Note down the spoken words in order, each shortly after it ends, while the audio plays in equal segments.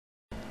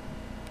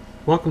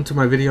Welcome to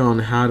my video on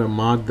how to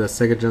mod the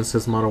Sega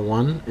Genesis Model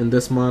 1. In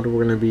this mod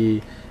we're going to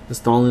be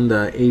installing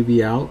the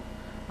AV out.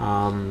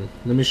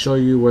 Let me show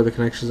you where the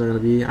connections are going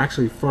to be.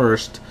 Actually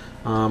first,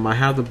 I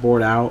have the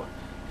board out.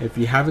 If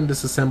you haven't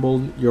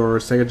disassembled your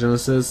Sega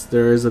Genesis,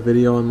 there is a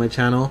video on my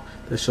channel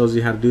that shows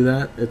you how to do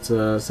that. It's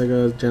a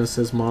Sega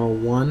Genesis Model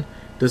 1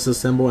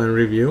 disassemble and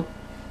review.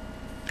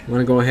 I'm going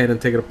to go ahead and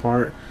take it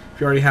apart.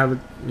 If you already have it,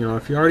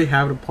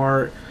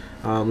 apart,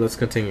 let's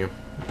continue.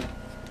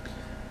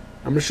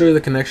 I'm going to show you the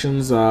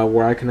connections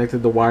where I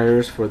connected the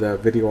wires for the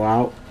video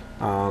out.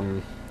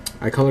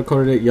 I color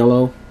coded it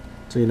yellow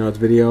so you know it's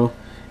video,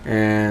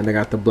 and I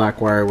got the black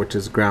wire, which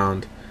is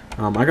ground.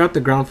 I got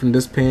the ground from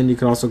this pin. You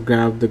can also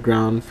grab the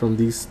ground from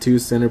these two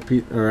these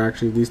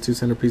two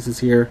centerpieces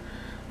here.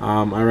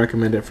 I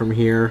recommend it from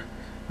here.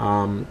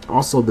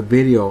 Also the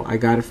video, I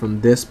got it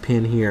from this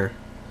pin here.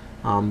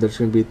 There's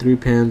going to be 3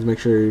 pins. Make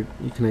sure you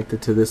connect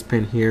it to this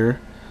pin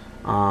here,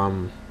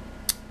 and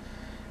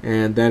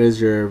that is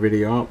your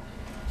video out.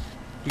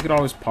 You could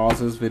always pause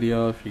this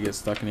video if you get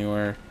stuck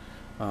anywhere.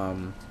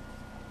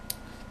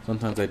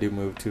 Sometimes I do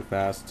move too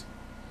fast.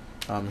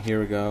 Here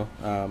we go.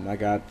 I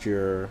got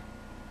your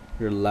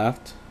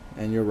left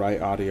and your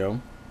right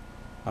audio.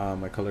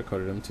 I color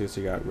coded them too, so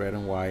you got red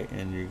and white,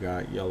 and you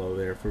got yellow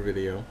there for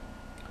video.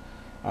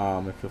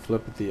 If you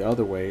flip it the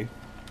other way,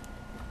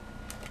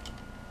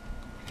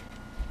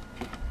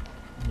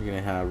 you're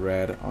gonna have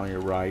red on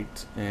your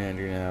right, and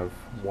you're gonna have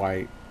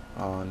white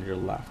on your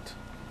left.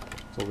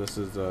 So this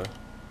is the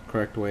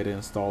correct way to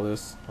install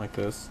this, like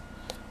this.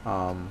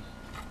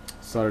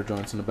 Solder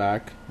joints in the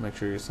back. Make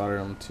sure you solder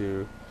them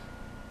to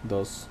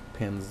those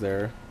pins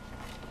there.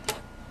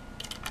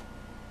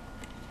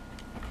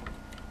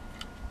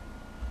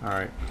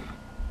 Alright,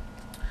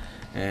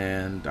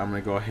 and I'm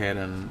going to go ahead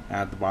and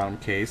add the bottom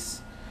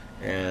case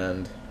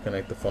and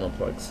connect the phono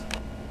plugs.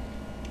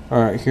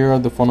 Alright, here are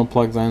the phono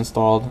plugs I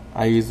installed.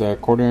 I use a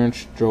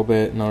 1/4" drill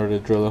bit in order to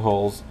drill the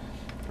holes.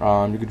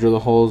 You can drill the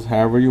holes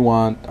however you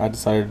want. I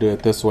decided to do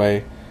it this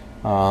way.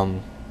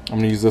 I'm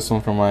going to use this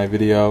one for my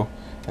video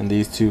and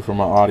these two for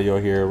my audio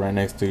here right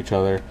next to each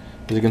other.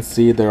 As you can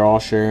see, they're all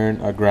sharing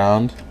a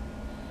ground,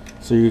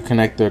 so you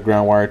connect the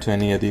ground wire to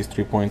any of these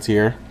 3 points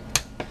here.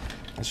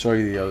 I'll show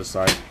you the other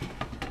side.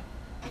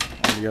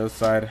 On the other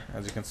side,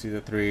 as you can see,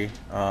 the 3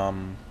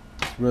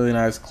 really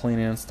nice clean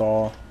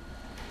install.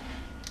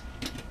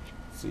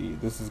 See,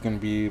 this is going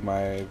to be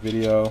my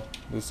video,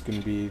 this is going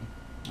to be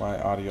my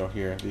audio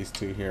here, these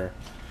 2 here.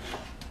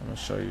 I'm going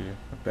to show you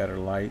a better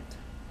light.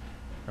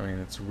 I mean,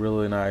 it's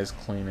really nice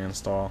clean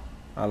install.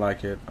 I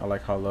like it. I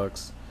like how it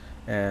looks.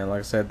 And like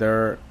I said,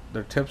 their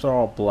tips are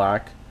all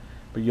black,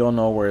 but you'll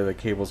know where the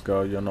cables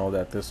go. You'll know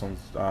that this one's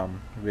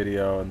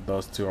video and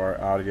those 2 are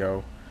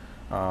audio.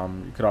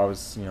 You could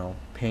always,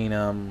 paint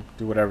them,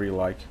 do whatever you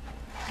like.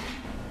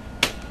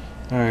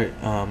 Alright,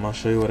 I'll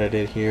show you what I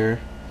did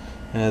here.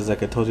 As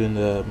like I told you in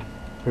the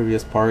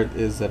previous part,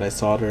 is that I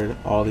soldered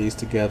all these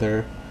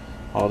together,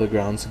 all the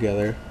grounds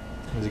together,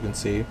 as you can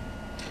see.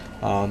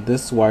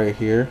 This wire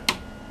here,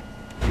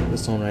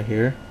 this one right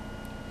here,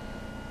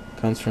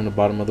 comes from the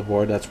bottom of the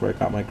board. That's where I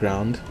got my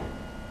ground,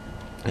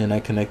 and I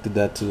connected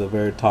that to the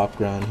very top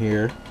ground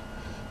here,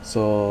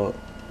 so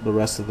the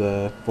rest of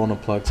the phono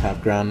plugs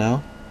have ground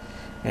now.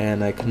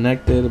 And I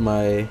connected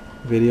my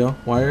video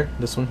wire,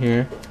 this one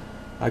here,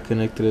 I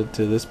connected it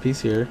to this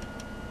piece here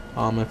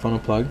on my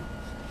phono plug,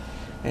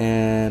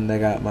 and I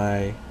got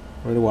my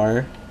red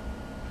wire,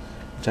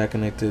 which I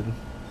connected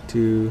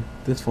to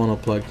this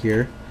phono plug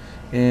here,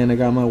 and I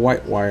got my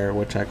white wire,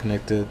 which I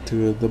connected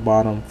to the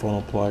bottom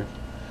phono plug.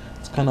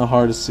 It's kind of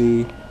hard to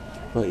see,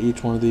 but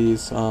each one of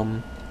these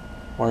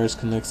wires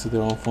connects to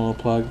their own phono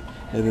plug,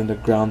 and then the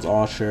grounds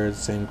all share the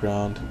same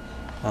ground.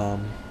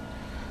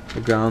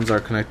 The grounds are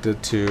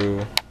connected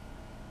to,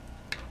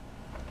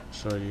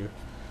 show you,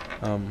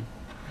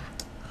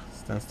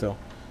 stand still.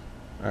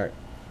 Alright,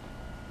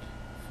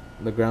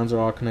 the grounds are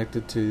all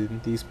connected to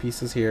these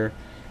pieces here,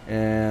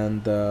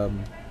 and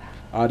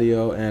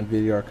audio and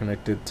video are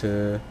connected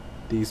to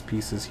these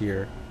pieces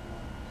here,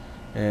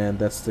 and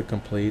that's the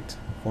complete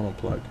phono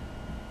plug.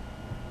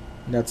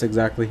 That's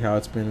exactly how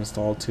it's been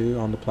installed too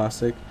on the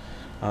plastic.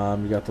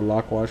 You got the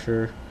lock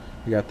washer,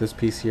 you got this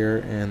piece here,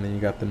 and then you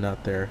got the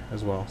nut there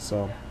as well.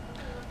 So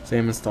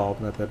same install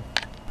method.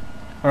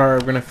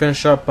 Alright, we're gonna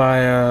finish up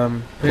by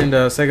putting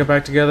the Sega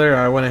back together.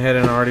 I went ahead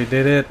and already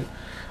did it.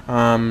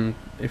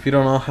 If you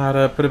don't know how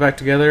to put it back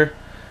together,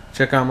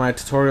 check out my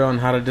tutorial on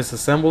how to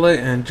disassemble it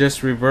and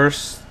just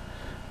reverse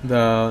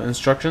the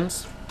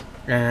instructions.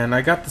 And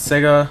I got the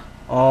Sega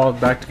all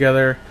back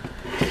together.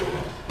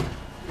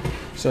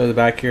 So the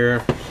back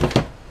here,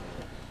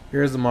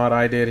 here's the mod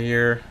I did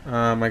here.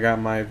 I got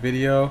my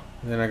video,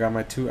 and then I got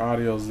my 2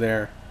 audios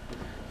there.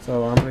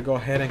 So I'm gonna go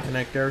ahead and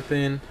connect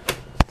everything.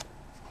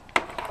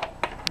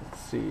 Let's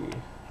see,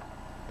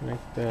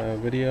 connect the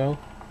video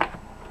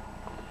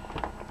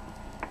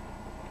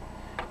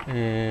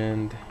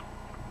and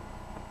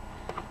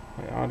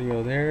my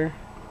audio there,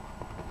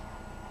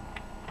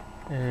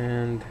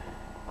 and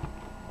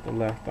the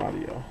left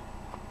audio.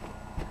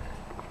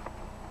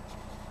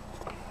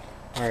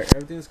 Alright,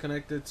 everything's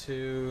connected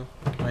to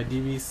my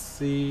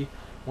DVC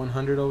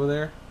 100 over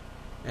there.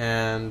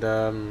 And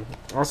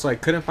also I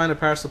couldn't find a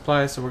power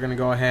supply, so we're going to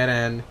go ahead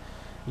and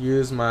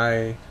use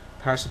my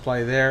power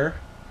supply there.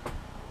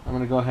 I'm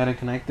going to go ahead and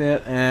connect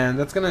it, and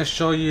that's going to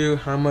show you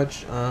how many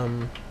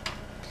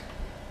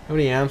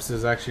amps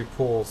this actually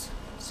pulls.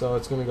 So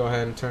it's going to go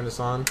ahead and turn this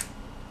on,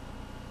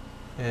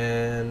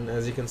 and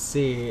as you can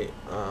see,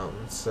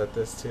 set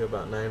this to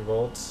about 9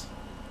 volts.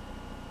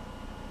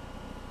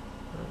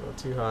 Don't go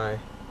too high.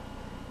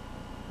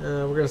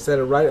 We're going to set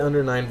it right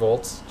under 9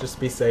 volts just to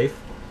be safe.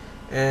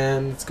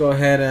 And let's go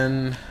ahead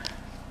and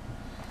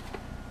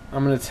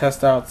I'm going to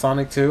test out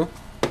Sonic 2.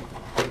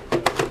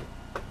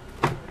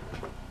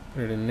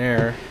 Put it in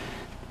there.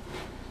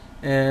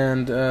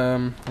 And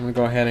I'm going to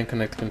go ahead and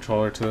connect the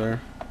controller to her.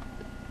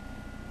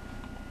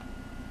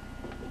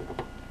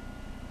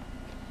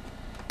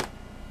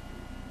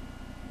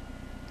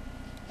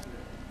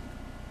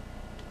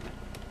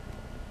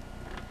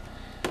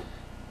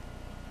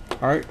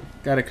 Alright,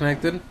 got it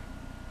connected.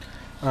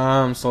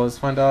 So let's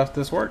find out if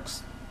this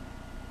works.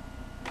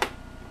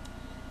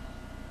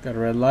 Got a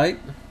red light,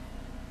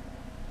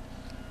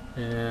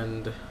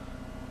 and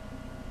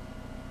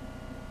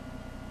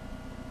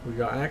we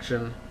got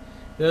action.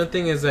 The other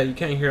thing is that you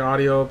can't hear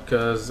audio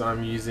because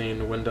I'm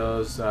using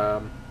Windows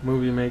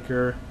Movie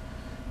Maker.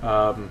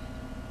 But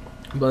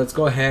let's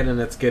go ahead and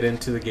let's get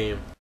into the game.